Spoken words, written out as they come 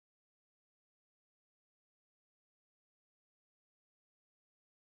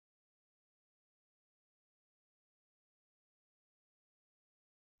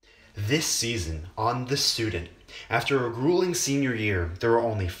This season on The Student, after a grueling senior year, there are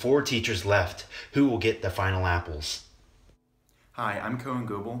only 4 teachers left who will get the final apples. Hi, I'm Kohen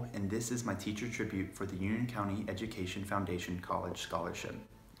Goble, and this is my teacher tribute for the Union County Education Foundation College Scholarship.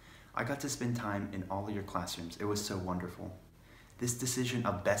 I got to spend time in all of your classrooms. It was so wonderful. This decision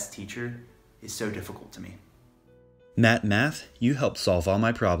of best teacher is so difficult to me. Matt Math, you helped solve all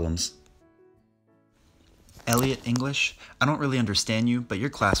my problems. Elliot English, I don't really understand you, but your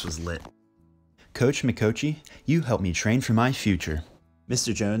class was lit. Coach McCoachy, you helped me train for my future.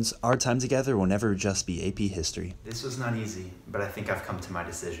 Mr. Jones, our time together will never just be AP history. This was not easy, but I think I've come to my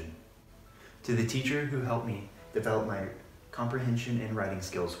decision. To the teacher who helped me develop my comprehension and writing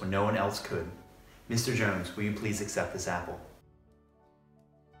skills when no one else could, Mr. Jones, will you please accept this apple?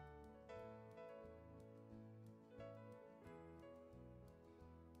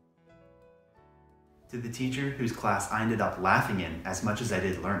 To the teacher whose class I ended up laughing in as much as I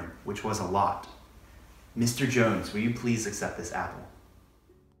did learning, which was a lot, Mr. Jones, will you please accept this apple?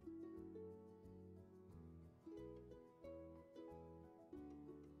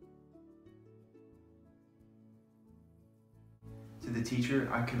 To the teacher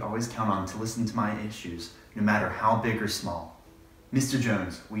I could always count on to listen to my issues, no matter how big or small, Mr.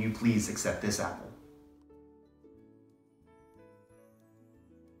 Jones, will you please accept this apple?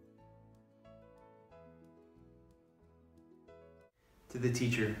 To the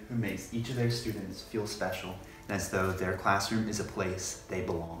teacher who makes each of their students feel special and as though their classroom is a place they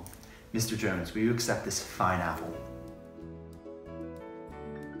belong, Mr. Jones, will you accept this fine apple?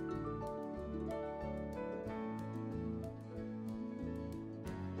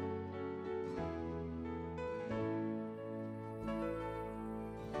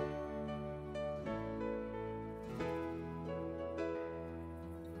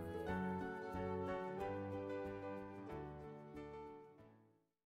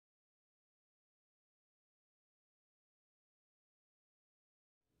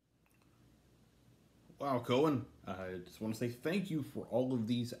 Wow, Cohen, I just want to say thank you for all of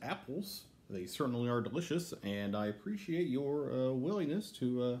these apples. They certainly are delicious, and I appreciate your willingness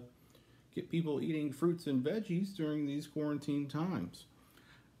to get people eating fruits and veggies during these quarantine times.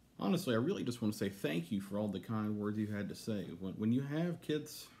 Honestly, I really just want to say thank you for all the kind words you had to say. When you have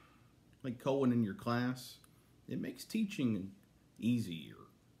kids like Cohen in your class, it makes teaching easier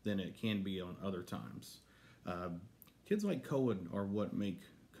than it can be on other times. Kids like Cohen are what make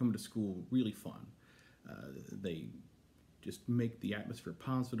coming to school really fun. They just make the atmosphere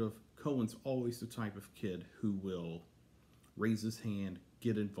positive. Cohen's always the type of kid who will raise his hand,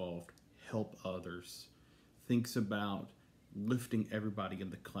 get involved, help others, thinks about lifting everybody in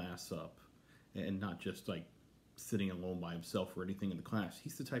the class up, and not just like sitting alone by himself or anything in the class.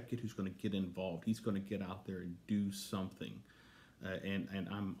 He's the type of kid who's going to get involved. He's going to get out there and do something. And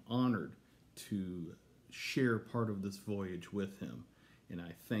I'm honored to share part of this voyage with him. And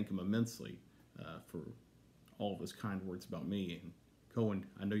I thank him immensely for all of his kind words about me. And Cohen,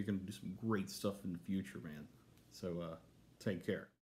 I know you're going to do some great stuff in the future, man. So take care.